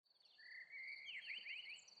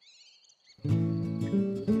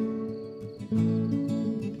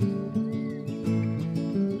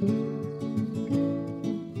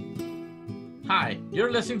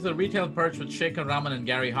You're listening to The Retail Perch with Shekar and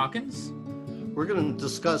Gary Hawkins. We're going to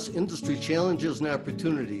discuss industry challenges and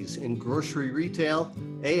opportunities in grocery retail,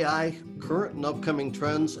 AI, current and upcoming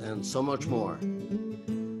trends, and so much more.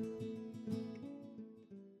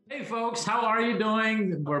 Hey folks, how are you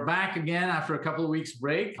doing? We're back again after a couple of weeks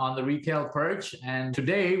break on The Retail Perch. And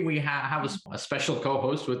today we have a special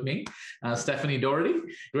co-host with me, Stephanie Doherty.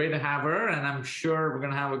 Great to have her, and I'm sure we're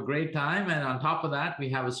going to have a great time. And on top of that, we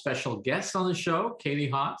have a special guest on the show,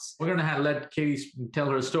 Katie Hotze. We're going to let Katie tell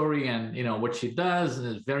her story and what she does.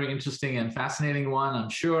 It's a very interesting and fascinating one, I'm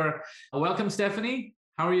sure. Welcome, Stephanie.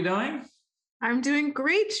 How are you doing? I'm doing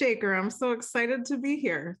great, Shekar. I'm so excited to be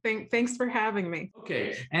here. Thanks for having me.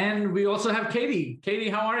 Okay. And we also have Katie.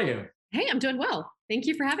 Katie, how are you? Hey, I'm doing well. Thank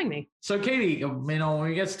you for having me. So Katie, when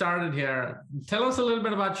we get started here, tell us a little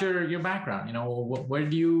bit about your background. Where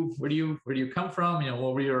do you come from?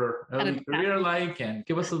 What were your early career like? And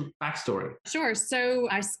give us a backstory. Sure. So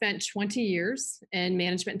I spent 20 years in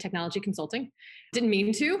management and technology consulting. Didn't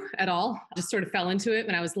mean to at all. Just sort of fell into it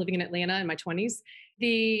when I was living in Atlanta in my 20s.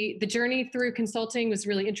 The journey through consulting was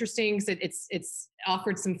really interesting because it's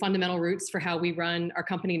offered some fundamental roots for how we run our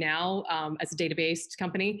company now as a data-based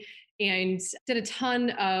company, and did a ton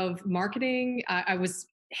of marketing. I was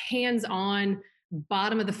hands-on,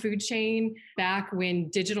 bottom of the food chain back when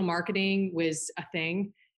digital marketing was a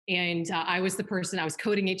thing. And I was the person, I was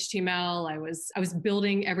coding HTML. I was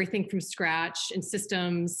building everything from scratch in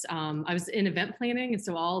systems. I was in event planning. And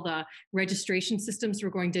so all the registration systems were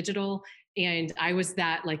going digital. And I was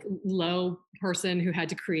that low person who had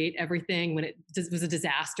to create everything when it was a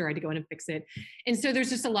disaster. I had to go in and fix it. And so there's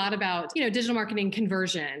just a lot about, digital marketing,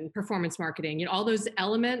 conversion, performance marketing, all those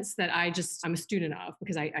elements that I'm a student of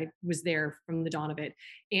because I was there from the dawn of it.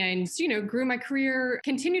 And, grew my career,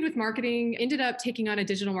 continued with marketing, ended up taking on a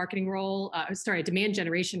digital marketing role, a demand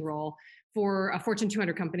generation role for a Fortune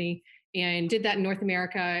 200 company. And did that in North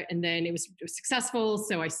America. And then it was successful.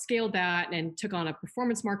 So I scaled that and took on a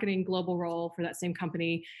performance marketing global role for that same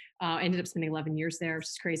company. Ended up spending 11 years there, which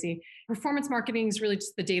is crazy. Performance marketing is really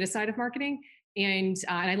just the data side of marketing. And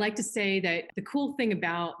I like to say that the cool thing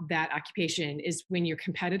about that occupation is when you're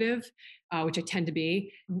competitive, which I tend to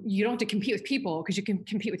be, you don't have to compete with people because you can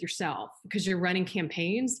compete with yourself because you're running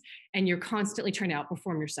campaigns and you're constantly trying to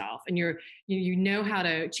outperform yourself. And you know how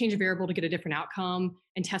to change a variable to get a different outcome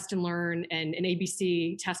and test and learn and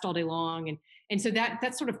ABC test all day long. And so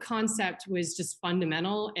that sort of concept was just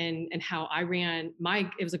fundamental and how I ran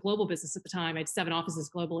it was a global business at the time. I had 7 offices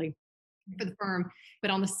globally for the firm.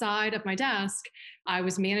 But on the side of my desk, I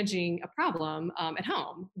was managing a problem at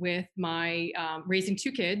home with my raising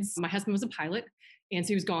 2 kids. My husband was a pilot, and so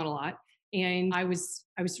he was gone a lot. And I was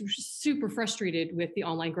super frustrated with the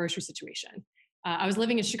online grocery situation. I was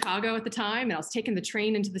living in Chicago at the time, and I was taking the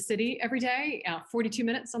train into the city every day, 42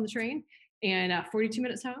 minutes on the train and 42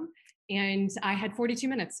 minutes home. And I had 42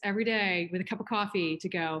 minutes every day with a cup of coffee to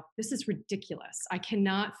go, this is ridiculous. I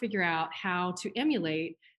cannot figure out how to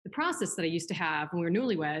emulate the process that I used to have when we were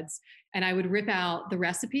newlyweds. And I would rip out the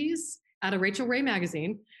recipes out of Rachel Ray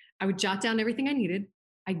magazine. I would jot down everything I needed.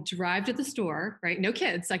 I'd drive to the store, right? No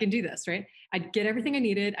kids, I can do this, right? I'd get everything I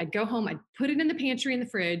needed. I'd go home, I'd put it in the pantry in the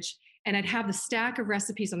fridge, and I'd have the stack of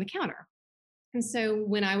recipes on the counter. And so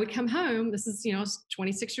when I would come home, this is, I was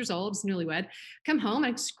 26 years old, just newlywed, come home,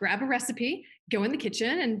 I'd just grab a recipe, go in the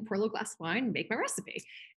kitchen and pour a little glass of wine and make my recipe.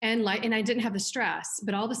 And I didn't have the stress,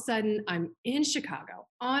 but all of a sudden I'm in Chicago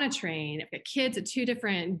on a train. I've got kids at 2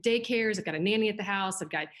 different daycares. I've got a nanny at the house. I've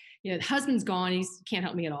got, the husband's gone. He can't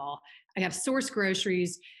help me at all. I have source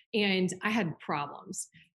groceries and I had problems.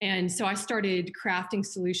 And so I started crafting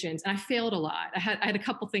solutions and I failed a lot. I had a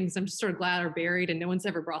couple things I'm just sort of glad are buried and no one's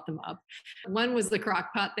ever brought them up. One was the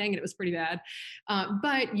crock pot thing and it was pretty bad.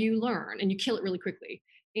 But you learn and you kill it really quickly.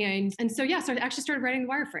 And so I actually started writing the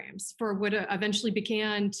wireframes for what eventually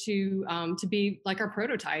began to be like our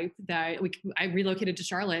prototype that I relocated to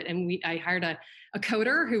Charlotte and I hired a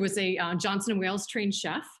coder who was a Johnson & Wales trained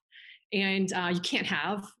chef. And you can't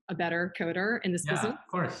have a better coder in this business. Of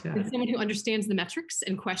course, yeah. And someone who understands the metrics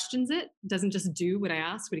and questions it, doesn't just do what I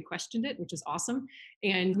asked, but he questioned it, which is awesome.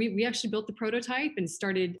 And we actually built the prototype and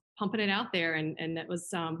started pumping it out there. And that was,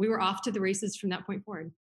 we were off to the races from that point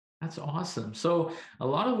forward. That's awesome. So a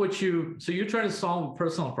lot of what you try to solve a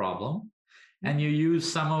personal problem and you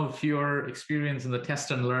use some of your experience in the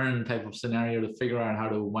test and learn type of scenario to figure out how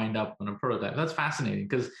to wind up on a prototype. That's fascinating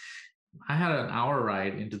because I had an hour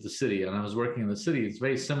ride into the city and I was working in the city. It's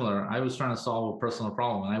very similar. I was trying to solve a personal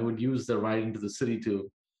problem and I would use the ride into the city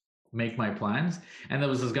to make my plans. And there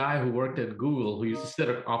was this guy who worked at Google who used to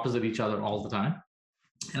sit opposite each other all the time.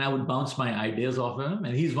 And I would bounce my ideas off of him.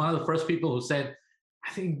 And he's one of the first people who said,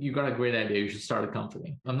 I think you got a great idea. You should start a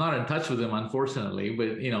company. I'm not in touch with him, unfortunately, but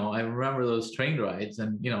I remember those train rides,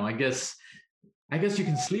 and I guess you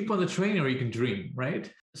can sleep on the train or you can dream,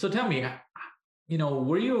 right? So tell me,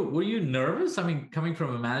 were you nervous? I mean, coming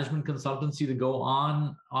from a management consultancy to go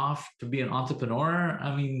on off to be an entrepreneur,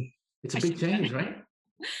 I mean, it's a big change, right?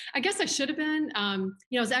 I guess I should have been. I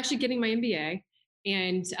was actually getting my MBA,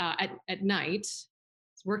 and at night,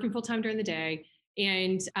 I was working full time during the day.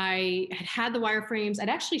 And I had the wireframes. I'd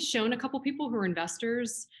actually shown a couple people who were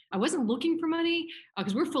investors. I wasn't looking for money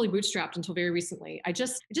because we're fully bootstrapped until very recently. I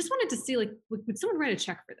just wanted to see, like, would someone write a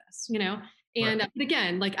check for this, And Right. but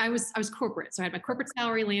again, like I was corporate, so I had my corporate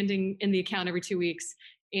salary landing in the account every 2 weeks,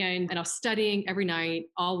 and I was studying every night,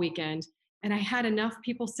 all weekend. And I had enough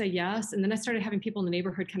people say yes. And then I started having people in the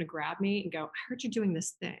neighborhood kind of grab me and go, I heard you're doing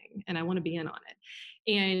this thing and I want to be in on it.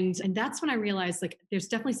 And that's when I realized, like, there's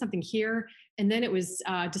definitely something here. And then it was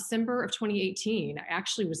December of 2018. I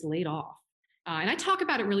actually was laid off. And I talk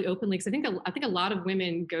about it really openly because I think a lot of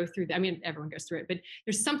women go through that. I mean, everyone goes through it, but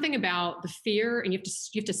there's something about the fear, and you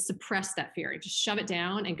have to suppress that fear. You just shove it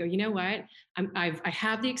down and go, you know what? I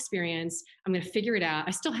have the experience. I'm going to figure it out.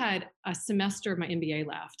 I still had a semester of my MBA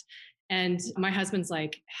left. And my husband's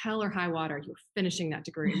like, hell or high water, you're finishing that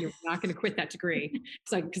degree. You're not going to quit that degree.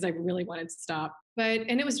 It's like, because I really wanted to stop.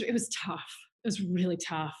 And it was tough. It was really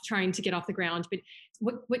tough trying to get off the ground. But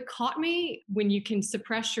what caught me when you can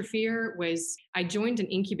suppress your fear was I joined an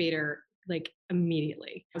incubator like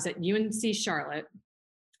immediately. I was at UNC Charlotte.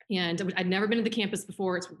 And I'd never been to the campus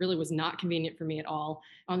before. It really was not convenient for me at all,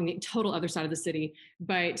 on the total other side of the city.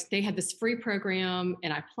 But they had this free program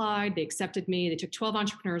and I applied. They accepted me. They took 12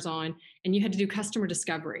 entrepreneurs on, and you had to do customer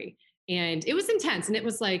discovery. And it was intense. And it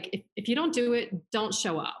was like, if you don't do it, don't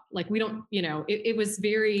show up. Like, we don't, it was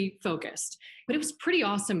very focused. But it was pretty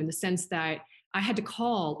awesome in the sense that I had to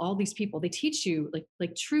call all these people. They teach you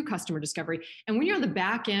like true customer discovery. And when you're on the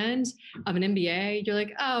back end of an MBA, you're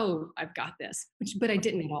like, oh, I've got this. But I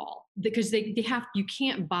didn't at all, because you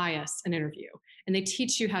can't bias an interview, and they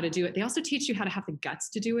teach you how to do it. They also teach you how to have the guts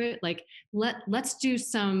to do it. Like, let's do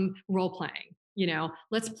some role playing,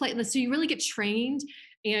 let's play. So you really get trained.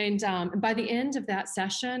 And by the end of that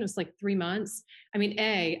session, it was like 3 months. I mean,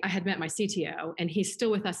 I had met my CTO, and he's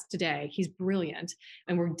still with us today. He's brilliant,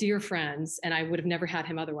 and we're dear friends, and I would have never had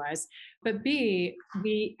him otherwise. But B,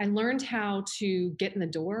 I learned how to get in the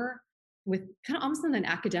door with kind of almost in an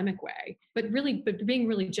academic way, but being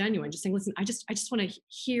really genuine, just saying, listen, I just want to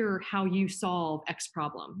hear how you solve X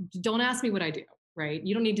problem. Don't ask me what I do, right?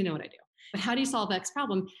 You don't need to know what I do. But how do you solve X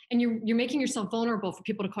problem? And you're making yourself vulnerable for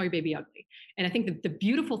people to call your baby ugly. And I think that the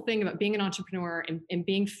beautiful thing about being an entrepreneur and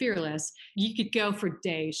being fearless, you could go for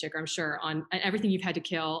days, Shekar, I'm sure, on everything you've had to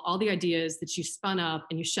kill, all the ideas that you spun up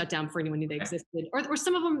and you shut down before anyone knew they existed, or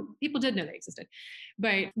some of them people did know they existed.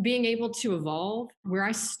 But being able to evolve, where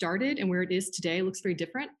I started and where it is today looks very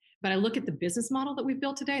different. But I look at the business model that we've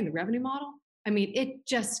built today and the revenue model. I mean, it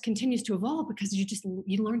just continues to evolve because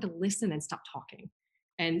you learn to listen and stop talking.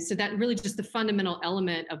 And so that really just the fundamental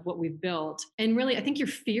element of what we've built. And really, I think your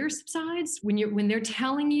fear subsides when they're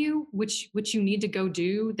telling you which you need to go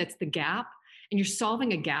do. That's the gap, and you're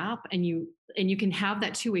solving a gap, and you can have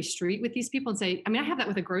that two-way street with these people and say, I mean, I have that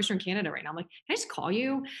with a grocer in Canada right now. I'm like, can I just call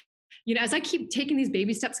you? As I keep taking these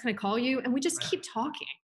baby steps, can I call you? And we just keep talking.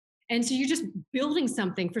 And so you're just building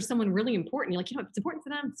something for someone really important. You're like, if it's important for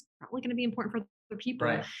them, it's probably going to be important for other people.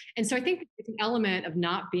 Right. And so I think it's an element of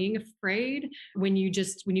not being afraid when you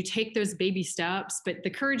take those baby steps. But the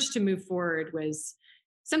courage to move forward was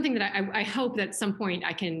something that I hope that at some point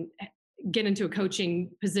I can get into a coaching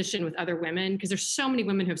position with other women, because there's so many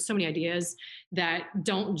women who have so many ideas that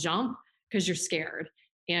don't jump because you're scared.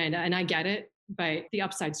 And I get it, but the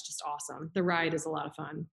upside's just awesome. The ride is a lot of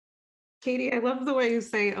fun. Katie, I love the way you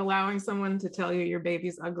say allowing someone to tell you your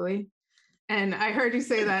baby's ugly. And I heard you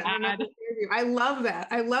say that in another interview. I love that.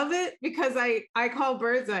 I love it because I call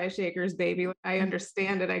bird's eye Shekar's baby. I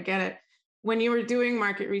understand it. I get it. When you were doing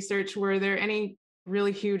market research, were there any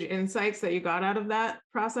really huge insights that you got out of that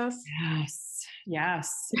process?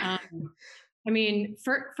 Yes. I mean,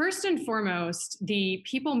 first and foremost, the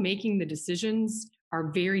people making the decisions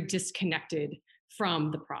are very disconnected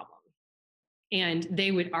from the problem. And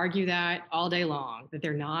they would argue that all day long, that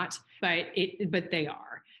they're not, but they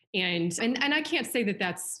are. And I can't say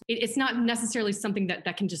that it's not necessarily something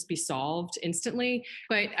that can just be solved instantly,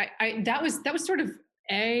 but that was sort of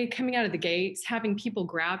coming out of the gates, having people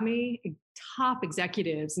grab me, top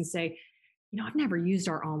executives, and say, I've never used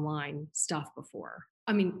our online stuff before.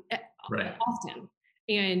 I mean, right. Often.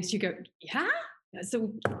 And you go, yeah,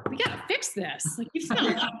 so we got to fix this. Like, you've spent a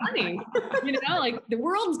lot of money, like the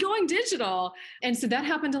world's going digital. And so that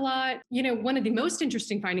happened a lot. One of the most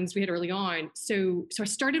interesting findings we had early on. So I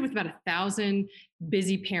started with about 1,000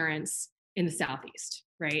 busy parents in the Southeast,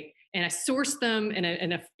 right? And I sourced them in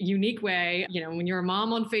a unique way. When you're a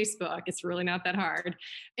mom on Facebook, it's really not that hard.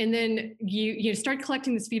 And then you start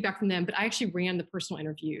collecting this feedback from them. But I actually ran the personal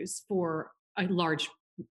interviews for a large,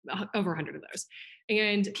 over 100 of those.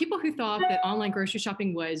 And people who thought that online grocery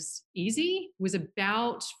shopping was easy was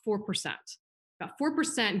about 4%. About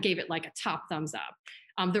 4% gave it like a top thumbs up.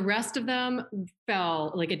 The rest of them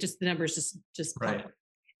fell, like the numbers just right.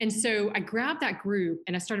 And so I grabbed that group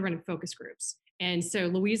and I started running focus groups. And so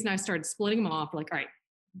Louise and I started splitting them off, like, all right,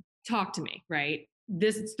 talk to me, right?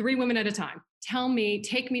 This is 3 women at a time. Tell me,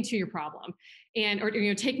 take me to your problem, or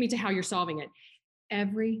take me to how you're solving it.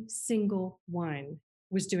 Every single one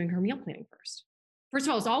was doing her meal planning first. First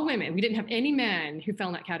of all, it's all women. We didn't have any men who fell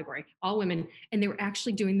in that category, all women. And they were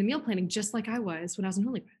actually doing the meal planning just like I was when I was in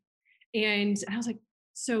Hollywood. And I was like,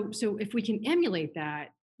 so if we can emulate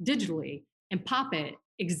that digitally and pop it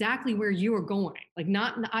exactly where you are going, like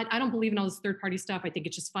I don't believe in all this third-party stuff. I think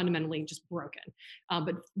it's just fundamentally just broken.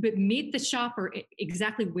 But meet the shopper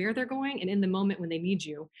exactly where they're going and in the moment when they need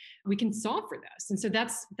you, we can solve for this. And so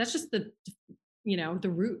that's just the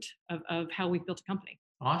root of how we've built a company.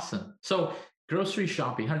 Awesome. So Grocery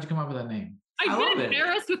Shopii, how did you come up with that name? I've been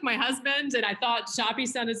embarrassed with my husband, and I thought Shopee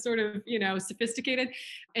sounded sort of, sophisticated.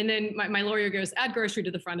 And then my lawyer goes, add grocery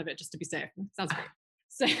to the front of it just to be safe. Sounds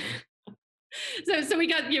great. So we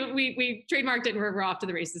got, we trademarked it and we're off to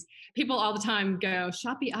the races. People all the time go,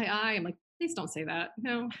 Shopee, I'm like, please don't say that.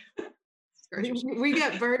 No. We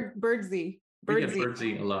get birdsy. We get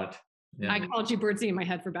birdsy a lot. Yeah. I called you birdsy in my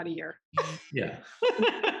head for about a year. Yeah.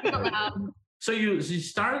 So you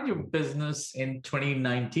started your business in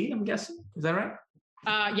 2019, I'm guessing. Is that right?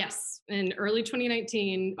 Yes. In early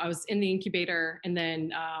 2019, I was in the incubator, and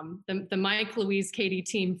then the Mike, Louise, Katie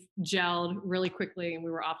team gelled really quickly, and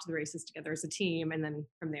we were off to the races together as a team. And then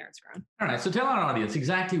from there, it's grown. All right. So tell our audience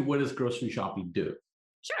exactly what does Grocery Shopii do?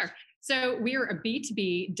 Sure. So we are a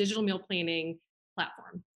B2B digital meal planning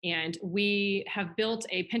platform. And we have built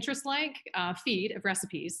a Pinterest-like feed of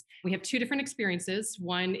recipes. We have 2 different experiences.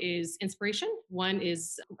 One is inspiration. One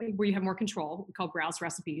is where you have more control. We call Browse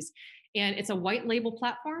Recipes. And it's a white label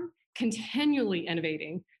platform, continually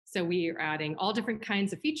innovating. So we are adding all different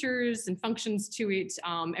kinds of features and functions to it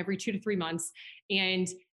every 2 to 3 months. And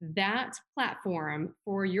that platform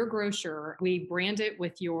for your grocer, we brand it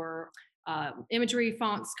with your imagery,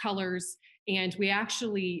 fonts, colors, and we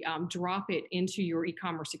actually drop it into your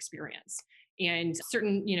e-commerce experience. And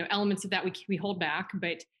certain elements of that we hold back,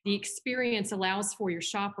 but the experience allows for your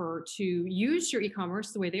shopper to use your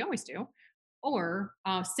e-commerce the way they always do, or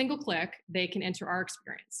single click, they can enter our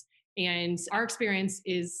experience. And our experience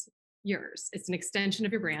is yours. It's an extension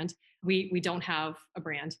of your brand. We don't have a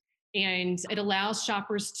brand. And it allows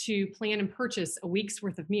shoppers to plan and purchase a week's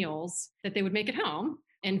worth of meals that they would make at home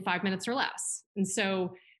in 5 minutes or less. And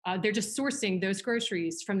so they're just sourcing those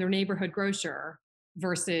groceries from their neighborhood grocer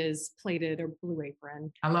versus Plated or Blue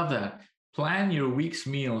Apron. I love that. Plan your week's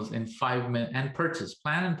meals in 5 minutes and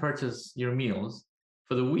plan and purchase your meals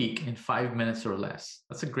for the week in 5 minutes or less.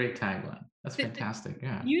 That's a great tagline. That's fantastic.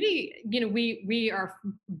 Yeah. Beauty, we are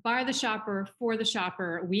by the shopper, for the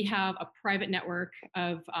shopper. We have a private network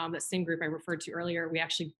of that same group I referred to earlier. We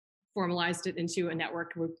actually formalized it into a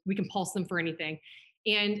network where we can pulse them for anything.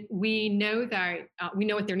 And we know that we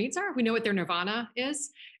know what their needs are. We know what their nirvana is.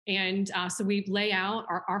 And so we lay out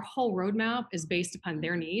our whole roadmap is based upon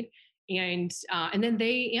their need. And then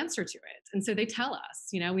they answer to it. And so they tell us,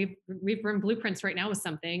 we've run blueprints right now with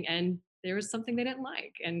something, and there was something they didn't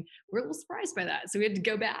like. And we're a little surprised by that. So we had to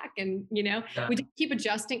go back and, we just keep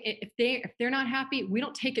adjusting. If they're not happy, we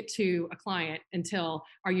don't take it to a client until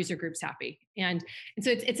our user group's happy. And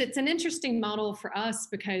so it's an interesting model for us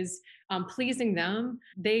because pleasing them,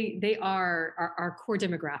 they are our core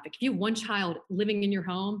demographic. If you have one child living in your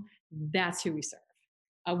home, that's who we serve.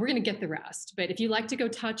 We're going to get the rest. But if you like to go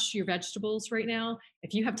touch your vegetables right now,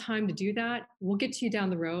 if you have time to do that, we'll get to you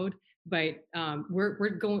down the road. But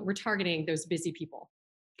we're targeting those busy people.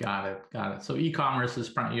 Got it. So e-commerce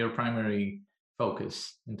is your primary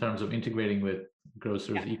focus in terms of integrating with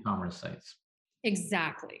grocers' e-commerce sites.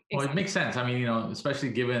 Exactly. Well, it makes sense. I mean, especially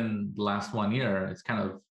given the last 1 year, it's kind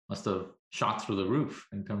of must have shot through the roof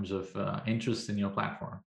in terms of interest in your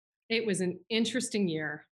platform. It was an interesting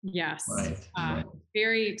year. Yes. Right.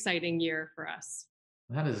 Very exciting year for us.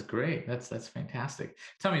 That is great. That's fantastic.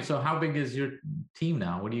 Tell me, so how big is your team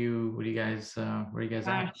now? What do you guys where are you guys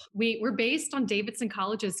at? We're based on Davidson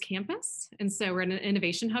College's campus, and so we're in an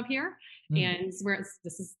innovation hub here, and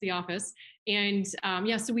this is the office, and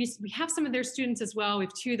so we have some of their students as well. We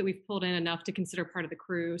have two that we've pulled in enough to consider part of the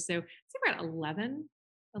crew. So we're at 11.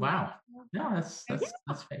 Wow. No, that's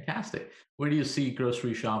fantastic. Where do you see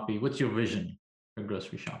Grocery Shopii? What's your vision for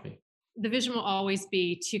Grocery Shopii? The vision will always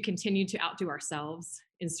be to continue to outdo ourselves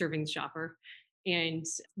in serving the shopper. And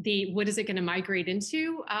what is it going to migrate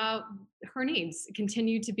into? Her needs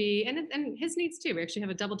continue to be, and his needs too. We actually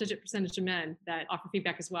have a double-digit percentage of men that offer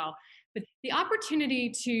feedback as well. But the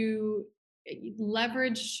opportunity to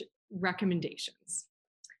leverage recommendations.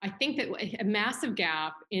 I think that a massive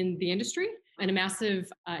gap in the industry and a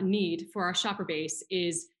massive need for our shopper base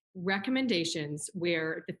is recommendations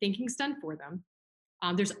where the thinking's done for them.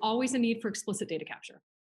 There's always a need for explicit data capture.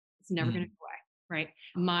 It's never going to go away, right?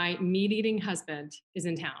 My meat-eating husband is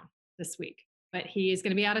in town this week, but he is going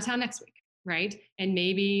to be out of town next week, right? And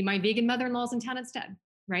maybe my vegan mother-in-law is in town instead,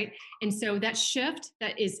 right? And so that shift,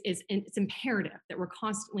 it's imperative that we're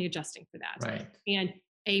constantly adjusting for that. Right. And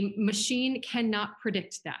a machine cannot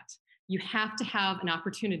predict that. You have to have an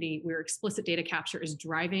opportunity where explicit data capture is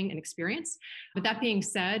driving an experience. But that being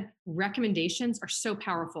said, recommendations are so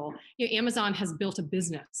powerful. Amazon has built a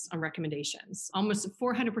business on recommendations, almost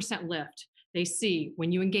 400% lift they see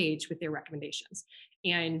when you engage with their recommendations.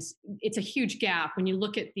 And it's a huge gap. When you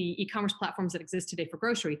look at the e-commerce platforms that exist today for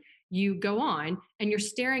grocery, you go on and you're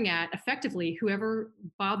staring at effectively whoever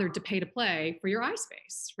bothered to pay to play for your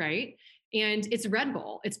iSpace, right? And it's Red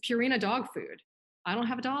Bull, it's Purina dog food. I don't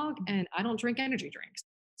have a dog and I don't drink energy drinks,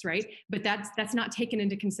 right? But that's not taken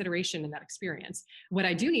into consideration in that experience. What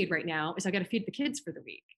I do need right now is I got to feed the kids for the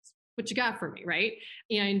week. What you got for me, right?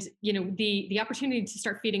 And the opportunity to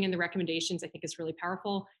start feeding in the recommendations, I think, is really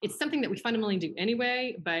powerful. It's something that we fundamentally do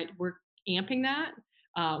anyway, but we're amping that,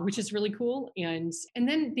 which is really cool. And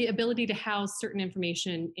then the ability to house certain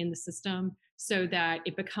information in the system so that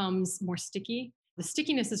it becomes more sticky. The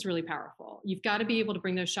stickiness is really powerful. You've got to be able to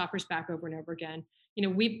bring those shoppers back over and over again.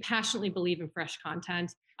 We passionately believe in fresh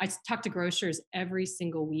content. I talk to grocers every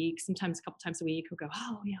single week, sometimes a couple times a week, who go,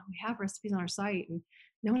 oh, we have recipes on our site and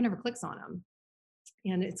no one ever clicks on them.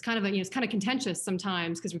 And it's kind of it's kind of contentious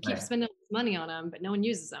sometimes because we keep spending money on them, but no one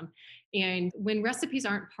uses them. And when recipes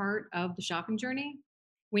aren't part of the shopping journey,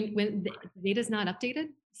 when the data is not updated,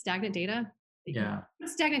 stagnant data,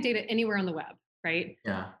 stagnant data anywhere on the web, right?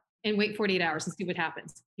 Yeah. And wait 48 hours and see what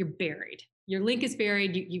happens. You're buried. Your link is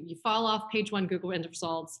buried. You fall off page 1 Google end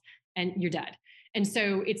results and you're dead. And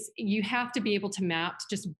so you have to be able to map to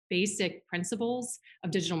just basic principles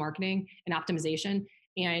of digital marketing and optimization.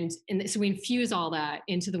 And so we infuse all that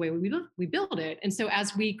into the way we build it. And so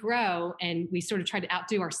as we grow and we sort of try to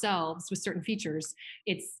outdo ourselves with certain features,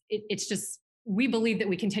 it's just, we believe that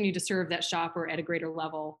we continue to serve that shopper at a greater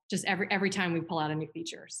level just every time we pull out a new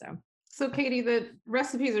feature. So Katie, the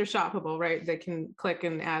recipes are shoppable, right? They can click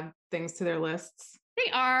and add things to their lists.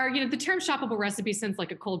 They are, the term shoppable recipe sends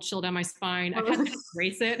like a cold chill down my spine. I've had to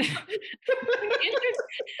embrace it.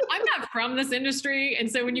 I'm not from this industry.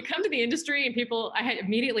 And so when you come to the industry and I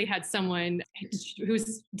immediately had someone who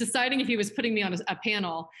was deciding if he was putting me on a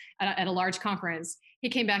panel at a large conference. He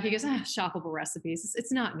came back, he goes, shoppable recipes.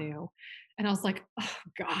 It's not new. And I was like, oh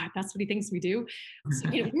God, that's what he thinks we do. So,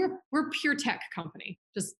 we're a pure tech company.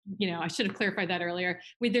 Just, I should have clarified that earlier.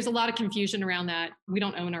 There's a lot of confusion around that. We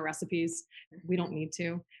don't own our recipes. We don't need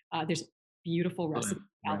to. There's beautiful recipes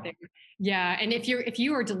out there. Yeah. And if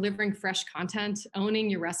you are delivering fresh content, owning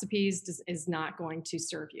your recipes is not going to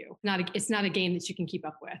serve you. It's not a game that you can keep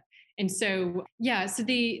up with. And so, so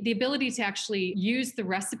the ability to actually use the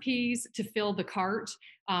recipes to fill the cart,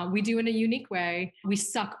 we do in a unique way. We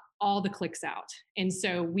suck all the clicks out. And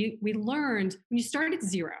so we learned when you start at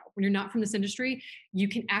zero, when you're not from this industry, you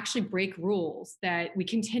can actually break rules that we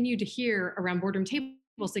continue to hear around boardroom tables.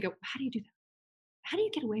 They go, how do you do that? How do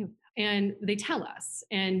you get away with that? And they tell us.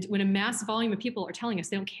 And when a mass volume of people are telling us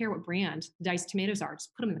they don't care what brand the diced tomatoes are,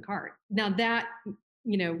 just put them in the cart. Now that,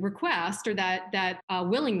 request or that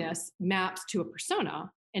willingness maps to a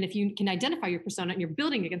persona. And if you can identify your persona and you're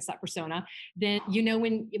building against that persona, then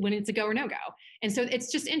when it's a go or no go. And so it's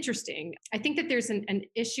just interesting. I think that there's an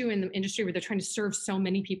issue in the industry where they're trying to serve so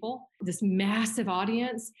many people, this massive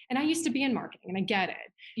audience. And I used to be in marketing and I get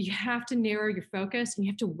it. You have to narrow your focus and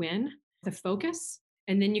you have to win the focus.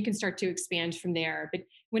 And then you can start to expand from there. But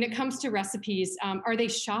when it comes to recipes, are they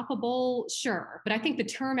shoppable? Sure. But I think the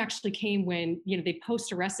term actually came when, they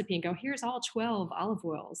post a recipe and go, here's all 12 olive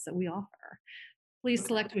oils that we offer. Please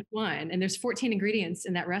select which one. And there's 14 ingredients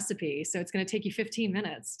in that recipe. So it's going to take you 15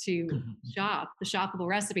 minutes to shop the shoppable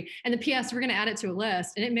recipe. And the PS, we're going to add it to a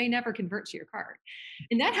list and it may never convert to your cart.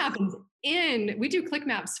 And that happens we do click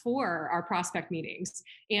maps for our prospect meetings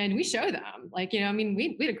and we show them like, I mean,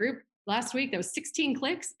 we had a group last week that was 16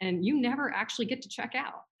 clicks and you never actually get to check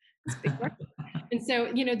out. And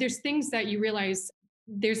so, there's things that you realize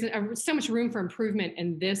there's so much room for improvement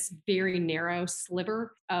in this very narrow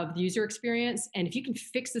sliver of user experience. And if you can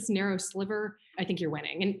fix this narrow sliver, I think you're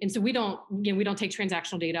winning. And so we don't take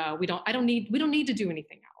transactional data. We don't need to do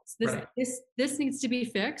anything else. This needs to be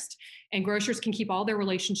fixed, and grocers can keep all their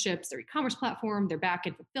relationships, their e-commerce platform, their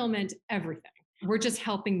back-end fulfillment, everything. We're just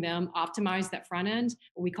helping them optimize that front end,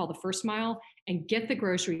 what we call the first mile, and get the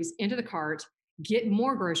groceries into the cart, get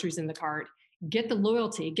more groceries in the cart, get the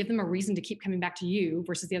loyalty, give them a reason to keep coming back to you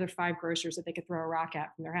versus the other 5 grocers that they could throw a rock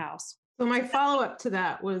at from their house. So my follow-up to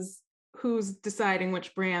that was, who's deciding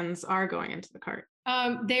which brands are going into the cart?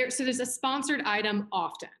 So there's a sponsored item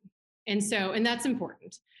often. And that's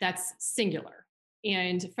important. That's singular.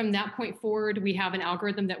 And from that point forward, we have an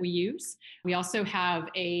algorithm that we use. We also have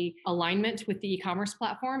a alignment with the e-commerce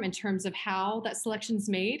platform in terms of how that selection's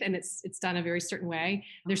made. And it's done a very certain way.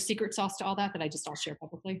 There's secret sauce to all that I'll share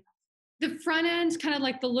publicly. The front end, kind of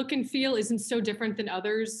like the look and feel, isn't so different than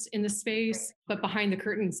others in the space, but behind the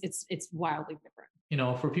curtains, it's wildly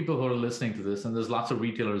different. For people who are listening to this, and there's lots of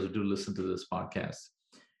retailers who do listen to this podcast,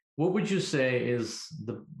 what would you say is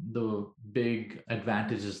the big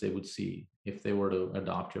advantages they would see if they were to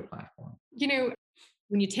adopt your platform?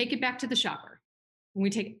 When you take it back to the shopper, when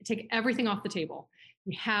we take everything off the table,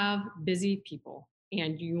 you have busy people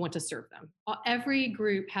and you want to serve them. Every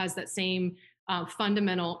group has that same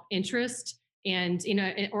fundamental interest and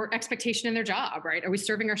or expectation in their job, right? Are we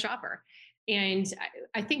serving our shopper? And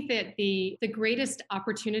I think that the greatest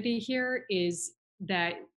opportunity here is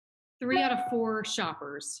that 3 out of 4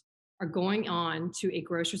 shoppers are going on to a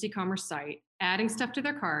grocer's e-commerce site, adding stuff to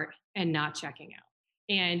their cart and not checking out.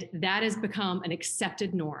 And that has become an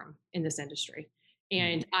accepted norm in this industry.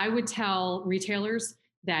 And I would tell retailers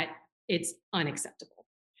that it's unacceptable,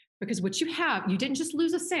 because what you didn't just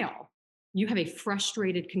lose a sale. You have a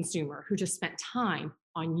frustrated consumer who just spent time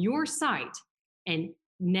on your site and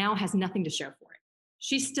now has nothing to show for it.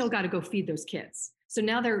 She's still got to go feed those kids. So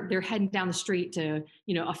now they're heading down the street to,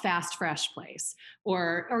 a fast, fresh place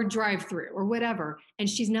or drive through or whatever. And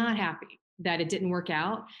she's not happy that it didn't work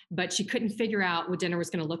out, but she couldn't figure out what dinner was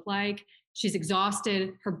going to look like. She's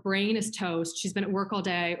exhausted. Her brain is toast. She's been at work all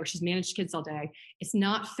day, or she's managed kids all day. It's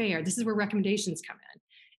not fair. This is where recommendations come in.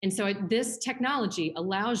 And so this technology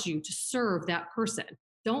allows you to serve that person.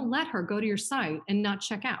 Don't let her go to your site and not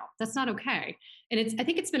check out. That's not okay. And I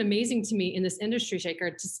think it's been amazing to me in this industry,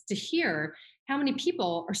 Shekar, to hear how many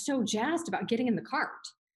people are so jazzed about getting in the cart.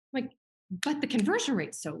 Like, but the conversion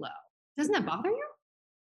rate's so low. Doesn't that bother you?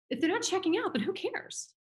 If they're not checking out, then who cares?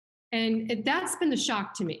 And that's been the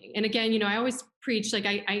shock to me. And again, I always preach, like,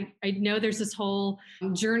 I know there's this whole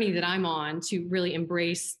journey that I'm on to really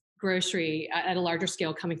embrace grocery at a larger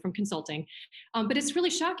scale coming from consulting. But it's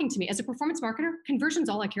really shocking to me as a performance marketer, conversion's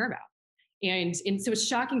all I care about. And so it's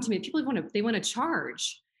shocking to me that people want to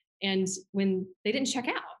charge, and when they didn't check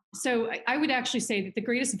out. So I would actually say that the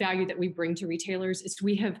greatest value that we bring to retailers is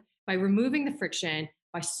by removing the friction,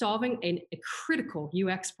 by solving a critical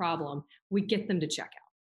UX problem, we get them to check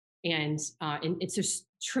out. And it's just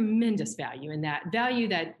tremendous value in that value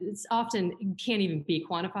that it's often can't even be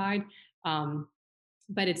quantified.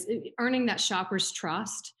 But it's earning that shopper's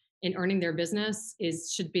trust and earning their business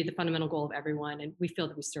should be the fundamental goal of everyone. And we feel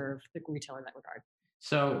that we serve the retailer in that regard.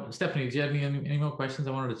 So, Stephanie, do you have any more questions?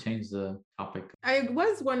 I wanted to change the topic. I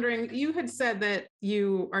was wondering, you had said that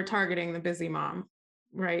you are targeting the busy mom,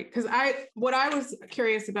 right? Because what I was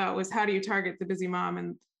curious about was, how do you target the busy mom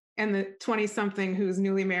and the 20-something who's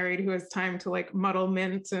newly married, who has time to like muddle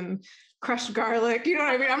mint and crush garlic? You know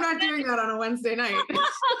what I mean? I'm not doing that on a Wednesday night.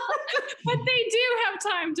 But they do have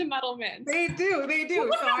time to muddle mint. They do.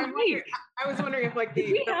 So I was wondering if like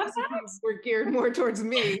the recipes were geared more towards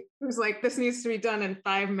me, who's like, this needs to be done in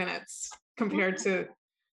 5 minutes, compared to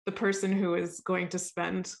the person who is going to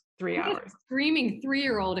spend 3 hours. Screaming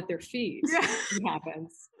 3-year-old at their feet. Yeah. It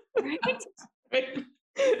happens. Right?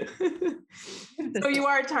 So you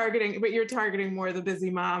are targeting, but you're targeting more the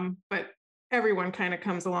busy mom, but everyone kind of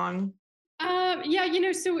comes along. So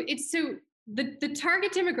the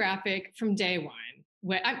target demographic from day one,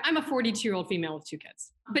 I'm a 42-year-old female with 2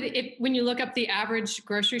 kids, but when you look up the average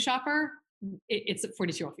grocery shopper, it's a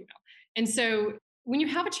 42-year-old female. And so when you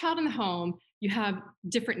have a child in the home, you have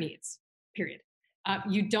different needs, period.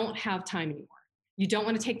 You don't have time anymore. You don't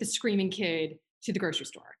want to take the screaming kid to the grocery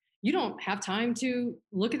store. You don't have time to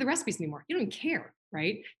look at the recipes anymore. You don't even care,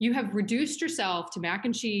 right? You have reduced yourself to mac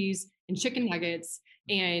and cheese and chicken nuggets.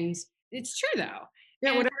 And it's true though. Yeah,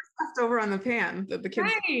 and, whatever's left over on the pan that the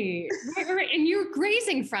kids. Right. And you're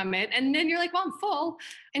grazing from it. And then you're like, well, I'm full.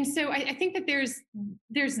 And so I think that there's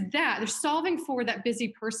that. They're solving for that busy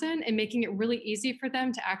person and making it really easy for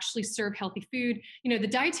them to actually serve healthy food. The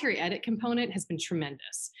dietary edit component has been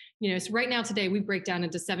tremendous. So right now today, we break down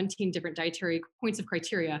into 17 different dietary points of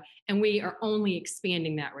criteria, and we are only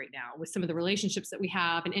expanding that right now with some of the relationships that we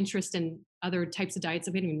have and interest in other types of diets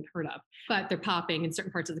that we haven't even heard of, but they're popping in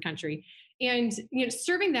certain parts of the country. And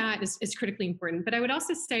serving that is critically important. But I would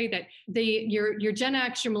also say that your Gen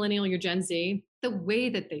X, your Millennial, your Gen Z, the way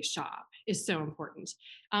that they shop is so important.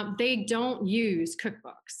 They don't use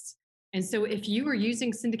cookbooks. And so if you are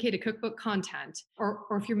using syndicated cookbook content, or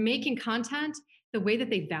if you're making content, the way that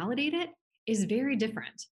they validate it is very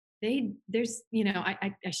different. I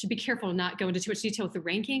should be careful to not go into too much detail with the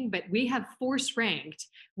ranking, but we have force ranked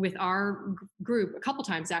with our group a couple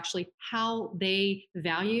times actually how they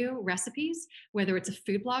value recipes, whether it's a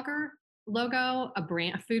food blogger logo,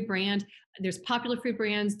 a food brand. There's popular food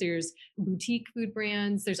brands, there's boutique food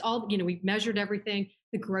brands, there's all, we've measured everything.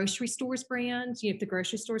 The grocery store's brand, if the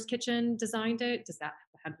grocery store's kitchen designed it,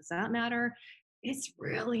 how does that matter? It's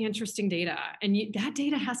really interesting data. And that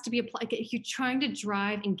data has to be applied. If you're trying to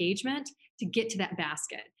drive engagement to get to that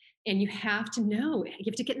basket, and you have to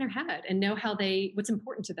get in their head and know what's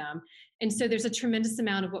important to them. And so there's a tremendous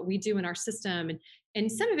amount of what we do in our system.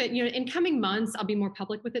 And some of it, in coming months, I'll be more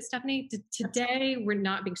public with it, Stephanie. Today, we're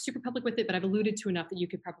not being super public with it, but I've alluded to enough that you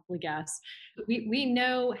could probably guess. We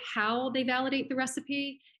know how they validate the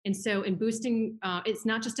recipe. And so in boosting, it's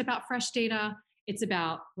not just about fresh data. It's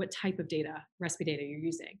about what type of recipe data you're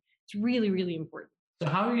using. It's really, really important. So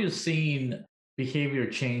how have you seen behavior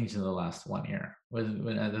change in the last 1 year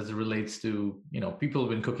as it relates to, people have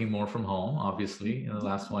been cooking more from home, obviously, in the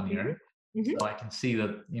last 1 year. Mm-hmm. So I can see that,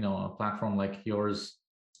 a platform like yours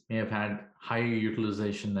may have had higher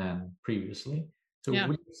utilization than previously. So what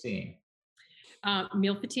are you seeing?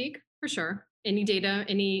 Meal fatigue, for sure. Any data,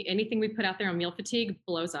 anything we put out there on meal fatigue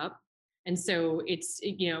blows up. And so it's,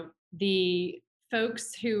 the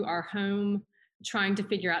folks who are home trying to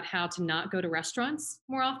figure out how to not go to restaurants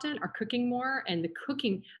more often are cooking more. And the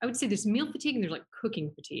cooking, I would say there's meal fatigue and there's like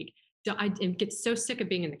cooking fatigue. I get so sick of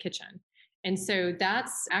being in the kitchen. And so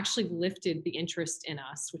that's actually lifted the interest in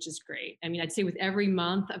us, which is great. I mean, I'd say with every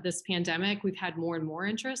month of this pandemic, we've had more and more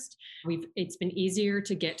interest. It's been easier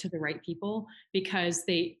to get to the right people because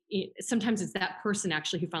sometimes it's that person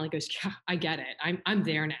actually who finally goes, yeah, I get it. I'm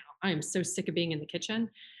there now. I am so sick of being in the kitchen.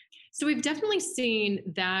 So we've definitely seen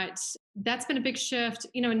that that's been a big shift.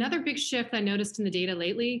 Another big shift I noticed in the data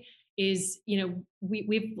lately is,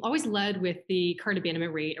 we've always led with the cart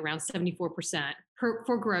abandonment rate around 74%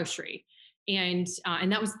 for grocery. And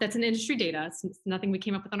that's an industry data. It's nothing we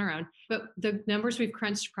came up with on our own, but the numbers we've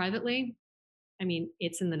crunched privately, I mean,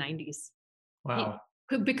 it's in the 90s. Wow.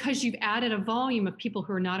 Because you've added a volume of people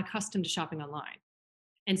who are not accustomed to shopping online.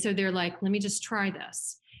 And so they're like, let me just try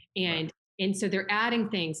this. And so they're adding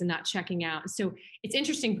things and not checking out. So it's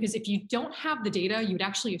interesting because if you don't have the data, you would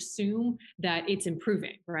actually assume that it's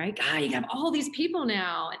improving, right? You have all these people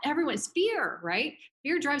now and everyone's fear, right?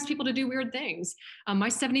 Fear drives people to do weird things. My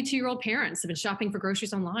 72-year-old parents have been shopping for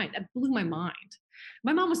groceries online. That blew my mind.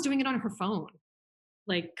 My mom was doing it on her phone.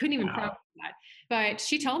 Couldn't even process that. But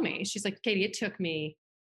she told me, she's like, Katie, it took me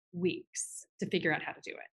weeks to figure out how to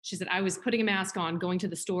do it. She said, I was putting a mask on, going to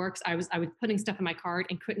the store because I was putting stuff in my cart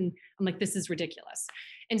and couldn't, I'm like, this is ridiculous.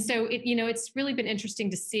 And so it's really been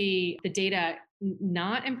interesting to see the data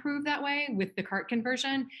not improve that way with the cart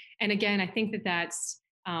conversion. And again, I think that's,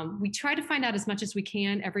 we try to find out as much as we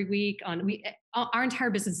can every week our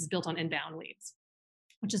entire business is built on inbound leads,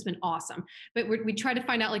 which has been awesome. But we try to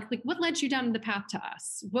find out like what led you down the path to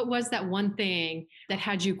us? What was that one thing that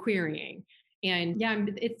had you querying? And yeah,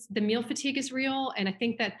 it's the meal fatigue is real. And I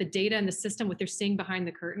think that the data and the system, what they're seeing behind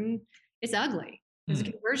the curtain, is ugly. There's a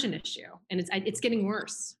conversion issue and it's getting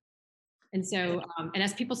worse. And so, and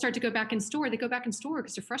as people start to go back in store, they go back in store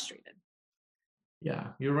because they're frustrated. Yeah,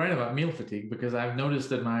 you're right about meal fatigue because I've noticed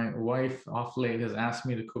that my wife off late has asked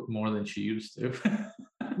me to cook more than she used to.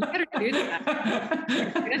 You better do that.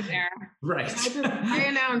 Get there. Right. I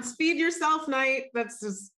announce feed yourself night. That's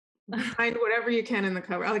just find whatever you can in the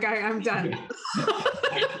cupboard. I'm done.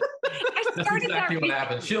 Yeah. That's exactly what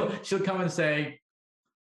happens. She'll come and say,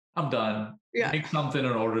 I'm done. Yeah. Make something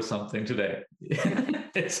or order something today.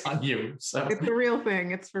 It's on you. So it's the real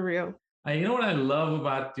thing. It's for real. You know what I love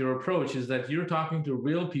about your approach is that you're talking to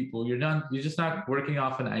real people. You're just not working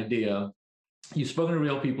off an idea. you've spoken to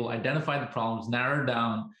real people, identified the problems, narrowed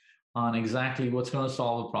down on exactly what's going to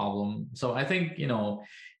solve the problem. So I think,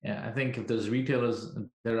 I think if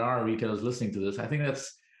there are retailers listening to this, I think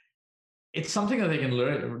it's something that they can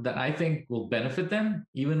learn that I think will benefit them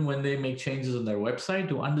even when they make changes on their website,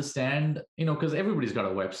 to understand, because everybody's got a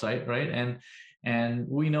website, right? And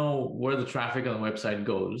we know where the traffic on the website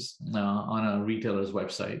goes on a retailer's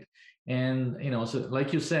website. And, so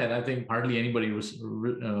like you said, I think hardly anybody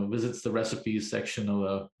visits the recipes section of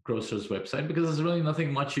a grocer's website, because there's really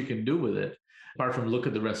nothing much you can do with it apart from look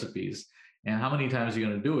at the recipes. And how many times are you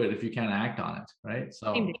going to do it if you can't act on it, right?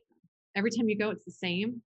 So every time you go, it's the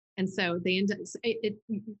same. And so they end up,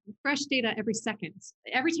 fresh data every second.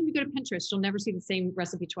 Every time you go to Pinterest, you'll never see the same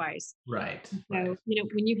recipe twice. Right. So, right.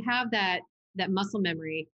 When you have that muscle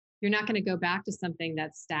memory, you're not going to go back to something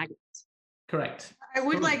that's stagnant. Correct. I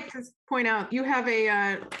would like to point out, you have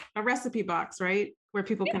a recipe box, right? Where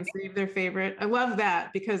people can save their favorite. I love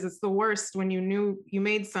that, because it's the worst when you knew you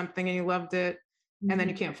made something and you loved it, and then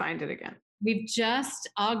you can't find it again. We've just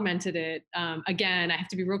augmented it. Again, I have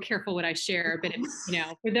to be real careful what I share, but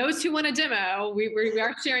for those who want a demo, we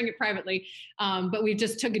are sharing it privately. But we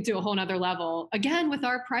just took it to a whole nother level. Again, with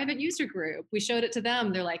our private user group, we showed it to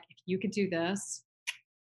them. They're like, if you could do this,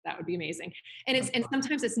 that would be amazing. And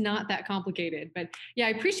sometimes it's not that complicated, but yeah, I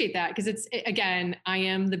appreciate that, because again, I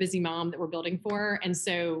am the busy mom that we're building for. And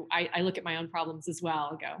so I look at my own problems as well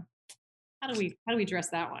and go, how do we address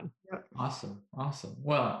that one? Awesome.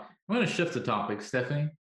 Well, I'm going to shift the topic. Stephanie,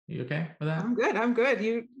 you okay with that? I'm good.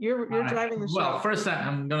 You're driving the show. Well, first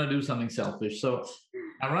I'm going to do something selfish. So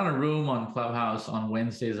I run a room on Clubhouse on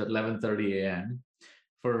Wednesdays at 11:30 a.m.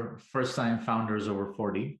 for first-time founders over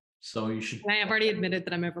 40. So you should. I have already admitted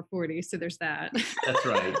that I'm over 40, so there's that. That's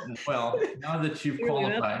right. Well, now that you've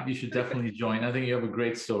qualified, you should definitely join. I think you have a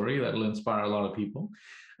great story that will inspire a lot of people.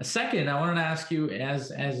 Second, I wanted to ask you,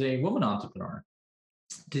 as a woman entrepreneur,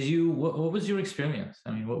 what was your experience?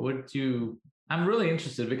 I mean, I'm really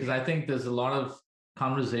interested, because I think there's a lot of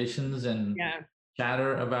conversations and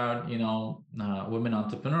chatter about, women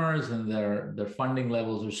entrepreneurs, and their funding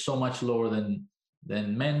levels are so much lower than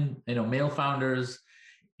men, male founders.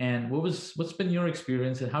 And what's been your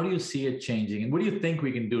experience, and how do you see it changing? And what do you think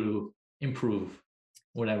we can do to improve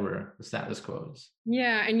whatever the status quo is?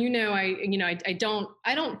 Yeah. And I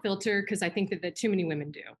don't filter, because I think that too many women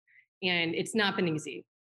do. And it's not been easy.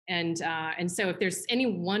 And so if there's any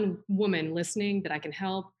one woman listening that I can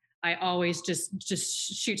help, I always just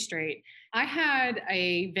shoot straight. I had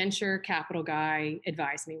a venture capital guy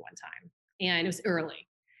advise me one time, and it was early.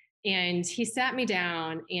 And he sat me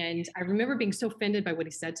down, and I remember being so offended by what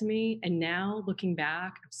he said to me. And now looking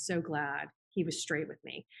back, I'm so glad he was straight with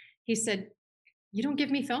me. He said, you don't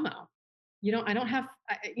give me FOMO. I don't have,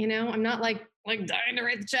 I'm not like dying to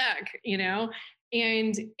write the check,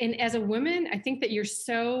 and as a woman, I think that you're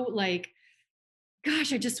so like,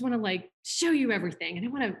 gosh, I just want to show you everything. And I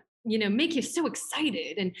want to, make you so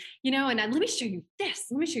excited. And, let me show you this,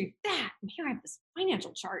 let me show you that. And here I have this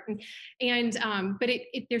financial chart. But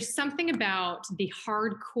there's something about the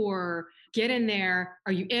hardcore, get in there.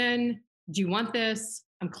 Are you in? Do you want this?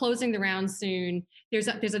 I'm closing the round soon. There's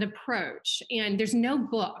an approach, and there's no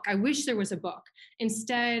book. I wish there was a book.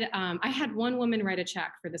 Instead, I had one woman write a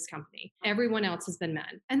check for this company. Everyone else has been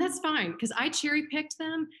men. And that's fine, because I cherry picked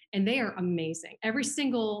them, and they are amazing. Every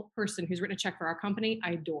single person who's written a check for our company,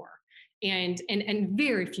 I adore. And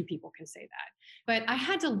very few people can say that. But I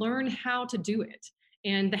had to learn how to do it.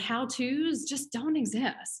 And the how-tos just don't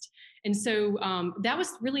exist. And so that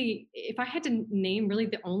was really, if I had to name really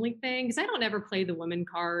the only thing, because I don't ever play the woman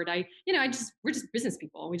card. We're just business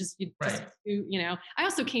people. I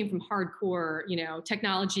also came from hardcore,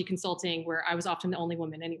 technology consulting, where I was often the only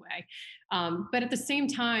woman anyway. But at the same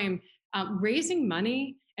time, raising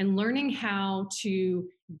money and learning how to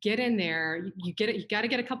get in there, you got to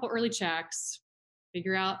get a couple early checks,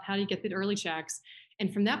 figure out how you get the early checks.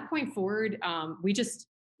 And from that point forward,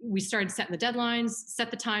 we started setting the deadlines, set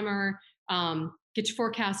the timer, get your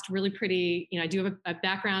forecast really pretty. I do have a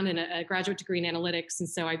background in a graduate degree in analytics. And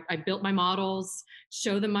so I built my models,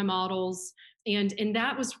 show them my models. And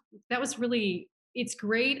that was really, it's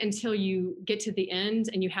great until you get to the end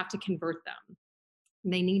and you have to convert them.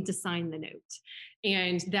 They need to sign the note.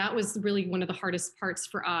 And that was really one of the hardest parts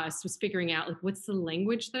for us, was figuring out what's the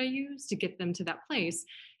language that I use to get them to that place.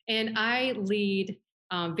 And I lead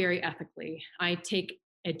very ethically. I take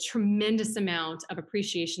a tremendous amount of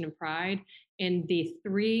appreciation and pride in the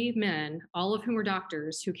 3 men, all of whom were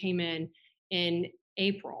doctors, who came in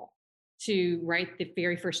April to write the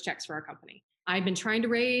very first checks for our company. I'd been trying to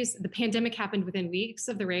raise. The pandemic happened within weeks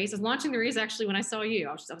of the raise. I was launching the raise actually when I saw you.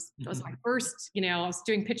 That was my first, I was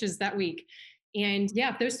doing pitches that week. And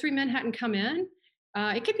yeah, if those 3 men hadn't come in,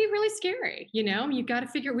 it could be really scary. You've got to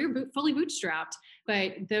figure, we were fully bootstrapped,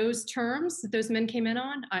 but those terms that those men came in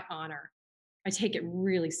on, I honor. I take it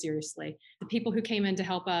really seriously. The people who came in to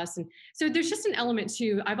help us. And so there's just an element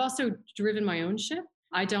too. I've also driven my own ship.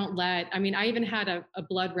 I even had a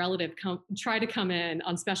blood relative try to come in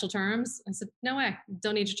on special terms. I said, no way,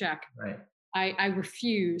 don't need your check. Right. I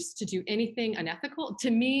refuse to do anything unethical.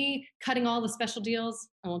 To me, cutting all the special deals,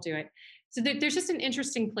 I won't do it. So there's just an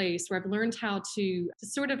interesting place where I've learned how to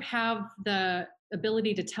sort of have the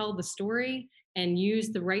ability to tell the story and use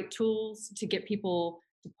the right tools to get people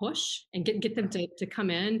to push and get them to come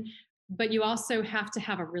in. But you also have to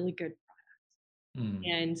have a really good product.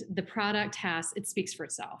 And the product it speaks for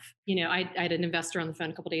itself. I had an investor on the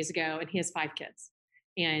phone a couple of days ago, and he has 5 kids.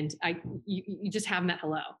 And you just have them at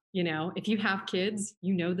hello. If you have kids,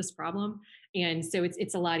 this problem. And so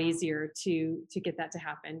it's a lot easier to get that to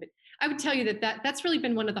happen. But I would tell you that's really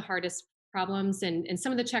been one of the hardest problems. And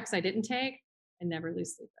some of the checks I didn't take, I never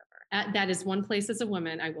lose sleep over. That is one place as a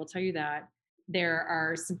woman, I will tell you that. There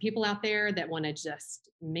are some people out there that want to just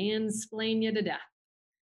mansplain you to death.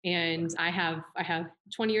 And I have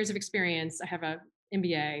 20 years of experience. I have a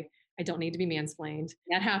MBA. I don't need to be mansplained.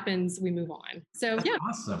 That happens. We move on. So That's yeah.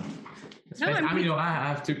 awesome. I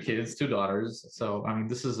have 2 kids, 2 daughters. So,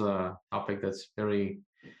 this is a topic that's very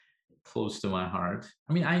close to my heart.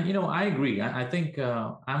 I agree. I think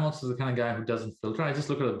I'm also the kind of guy who doesn't filter. I just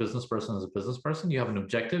look at a business person as a business person. You have an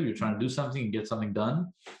objective. You're trying to do something, you get something done.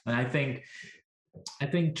 And I think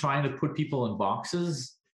trying to put people in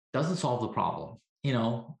boxes doesn't solve the problem.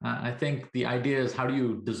 I think the idea is, how do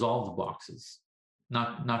you dissolve the boxes,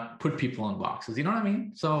 not put people in boxes. You know what I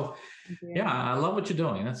mean? So yeah, I love what you're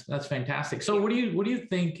doing. That's fantastic. So what do you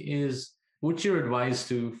think what's your advice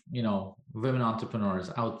to, women entrepreneurs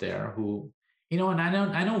out there who, and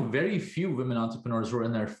I know very few women entrepreneurs who are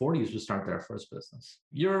in their 40s who start their first business.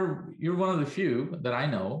 You're one of the few that I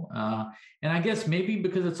know. And I guess maybe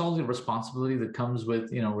because it's all the responsibility that comes with,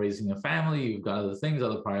 raising a family, you've got other things,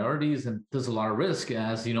 other priorities, and there's a lot of risk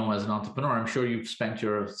as an entrepreneur. I'm sure you've spent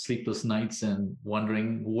your sleepless nights and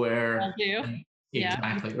wondering where. I do.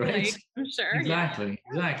 Exactly. Yeah, Right. I'm sure.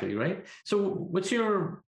 Exactly. Right. So what's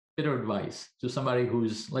your bit of advice to somebody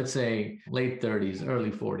who's, let's say, late 30s,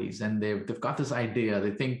 early 40s, and they've got this idea,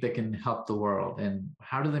 they think they can help the world, and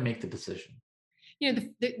how do they make the decision?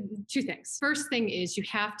 The 2 things. First thing is, you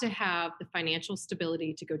have to have the financial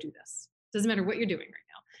stability to go do this. Doesn't matter what you're doing right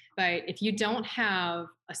now. But if you don't have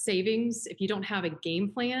a savings, if you don't have a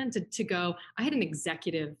game plan to go, I had an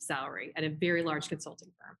executive salary at a very large consulting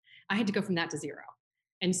firm. I had to go from that to 0.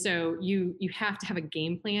 And so you have to have a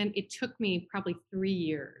game plan. It took me probably 3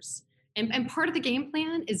 years. And part of the game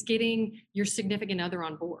plan is getting your significant other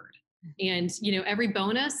on board. And, every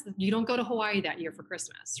bonus, you don't go to Hawaii that year for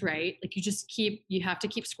Christmas, right? Like you have to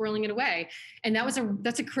keep squirreling it away. And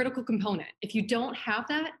that's a critical component. If you don't have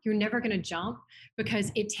that, you're never going to jump,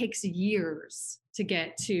 because it takes years to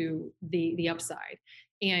get to the upside.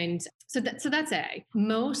 And so that's A.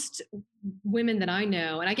 Most women that I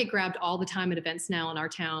know, and I get grabbed all the time at events now in our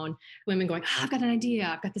town, women going, I've got an idea.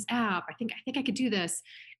 I've got this app. I think I could do this.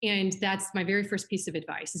 And that's my very first piece of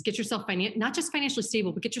advice, is get yourself not just financially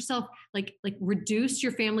stable, but get yourself like reduce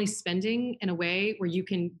your family spending in a way where you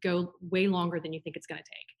can go way longer than you think it's going to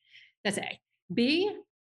take. That's A. B,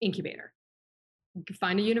 incubator.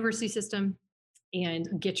 Find a university system and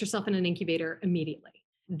get yourself in an incubator immediately.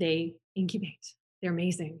 They incubate. They're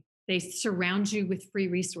amazing. They surround you with free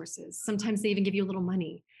resources. Sometimes they even give you a little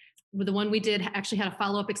money. The one we did actually had a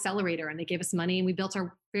follow-up accelerator, and they gave us money, and we built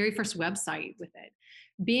our very first website with it.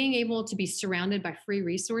 Being able to be surrounded by free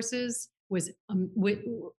resources was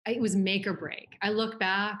make or break. I look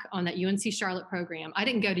back on that UNC Charlotte program. I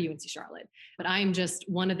didn't go to UNC Charlotte, but I am just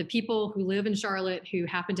one of the people who live in Charlotte who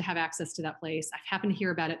happen to have access to that place. I've happened to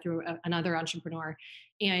hear about it through another entrepreneur,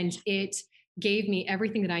 and it gave me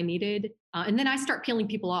everything that I needed. And then I start peeling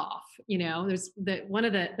people off. There's one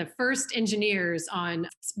of the first engineers on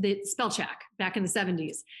the spell check back in the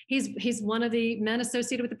 70s. He's one of the men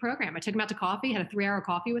associated with the program. I took him out to coffee, had a 3-hour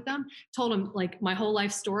coffee with him, told him like my whole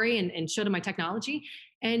life story and showed him my technology.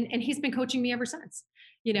 And he's been coaching me ever since.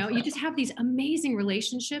 You just have these amazing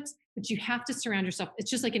relationships, but you have to surround yourself.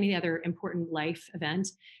 It's just like any other important life event.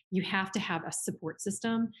 You have to have a support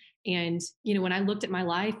system. And, when I looked at my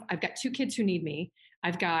life, I've got 2 kids who need me.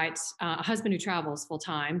 I've got a husband who travels full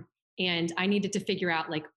time, and I needed to figure out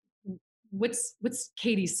like, what's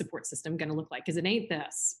Katie's support system going to look like? Because it ain't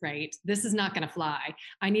this, right? This is not going to fly.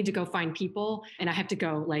 I need to go find people and I have to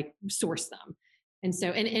go like source them. And so,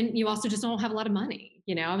 and you also just don't have a lot of money.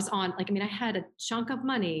 I was on I had a chunk of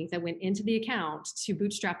money that went into the account to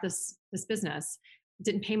bootstrap this business.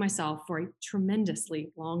 Didn't pay myself for a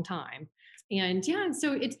tremendously long time. And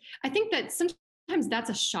so I think that sometimes that's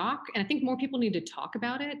a shock. And I think more people need to talk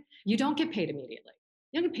about it. You don't get paid immediately.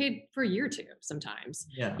 You don't get paid for a year or two sometimes.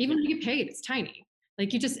 Yeah. Even when you get paid, it's tiny.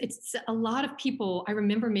 It's a lot of people. I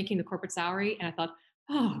remember making the corporate salary and I thought,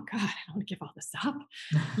 oh God, I don't want to give all this up,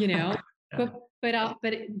 Yeah. But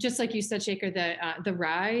just like you said, Shekar, the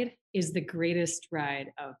ride is the greatest ride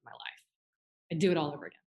of my life. I'd do it all over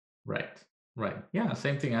again. Right. Yeah,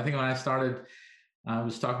 same thing. I think when I started, I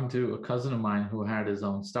was talking to a cousin of mine who had his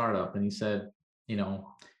own startup, and he said,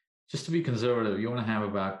 just to be conservative, you want to have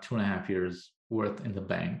about 2.5 years worth in the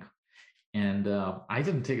bank. And I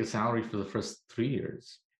didn't take a salary for the first 3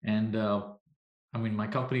 years. And my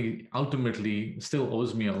company ultimately still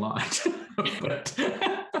owes me a lot, but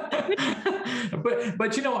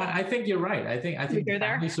I think you're right. I think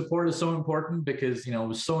family support is so important because, it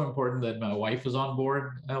was so important that my wife was on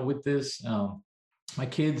board with this. My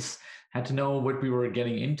kids had to know what we were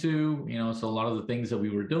getting into, so a lot of the things that we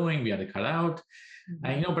were doing, we had to cut out.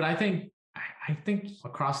 Mm-hmm. But I think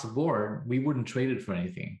across the board, we wouldn't trade it for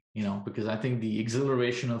anything, because I think the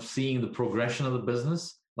exhilaration of seeing the progression of the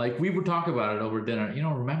business, like we would talk about it over dinner,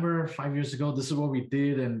 remember 5 years ago, this is what we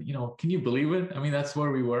did. And, can you believe it? That's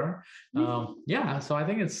where we were. So I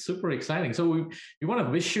think it's super exciting. So we want to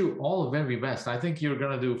wish you all the very best. I think you're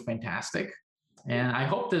going to do fantastic. And I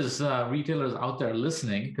hope there's retailers out there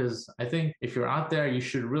listening, because I think if you're out there, you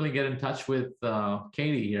should really get in touch with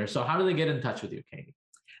Katie here. So how do they get in touch with you, Katie?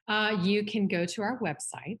 You can go to our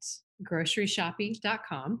website,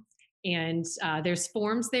 groceryshopii.com. And there's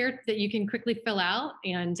forms there that you can quickly fill out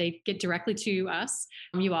and they get directly to us.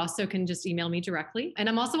 You also can just email me directly. And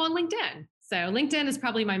I'm also on LinkedIn. So LinkedIn is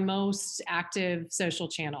probably my most active social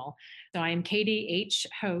channel. So I am Katie H.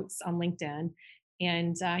 Hotze on LinkedIn.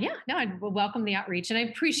 And I welcome the outreach. And I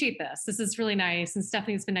appreciate this. This is really nice. And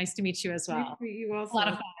Stephanie, it's been nice to meet you as well. You also. A lot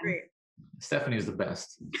of fun. Great. Stephanie is the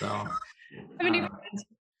best. So I have a new friend.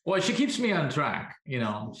 Well, she keeps me on track.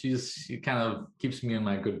 She kind of keeps me in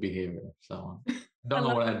my good behavior. So I don't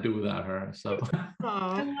know what I'd do without her. So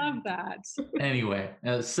I love that. Anyway,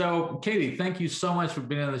 so Katie, thank you so much for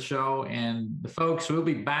being on the show. And the folks, we'll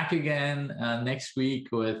be back again next week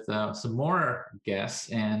with some more guests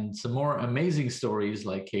and some more amazing stories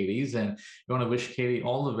like Katie's. And we want to wish Katie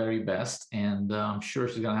all the very best. And I'm sure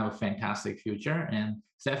she's going to have a fantastic future. And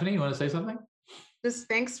Stephanie, you want to say something? Just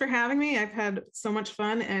thanks for having me. I've had so much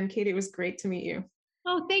fun. And Katie, it was great to meet you.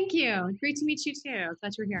 Oh, thank you. Great to meet you too.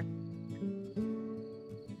 Glad you're here.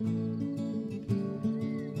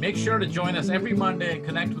 Make sure to join us every Monday and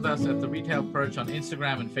connect with us at The Retail Perch on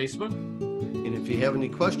Instagram and Facebook. And if you have any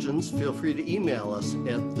questions, feel free to email us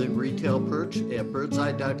at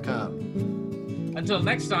theretailperch@birdseye.com. Until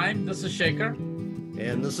next time, this is Shekar.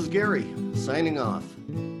 And this is Gary, signing off.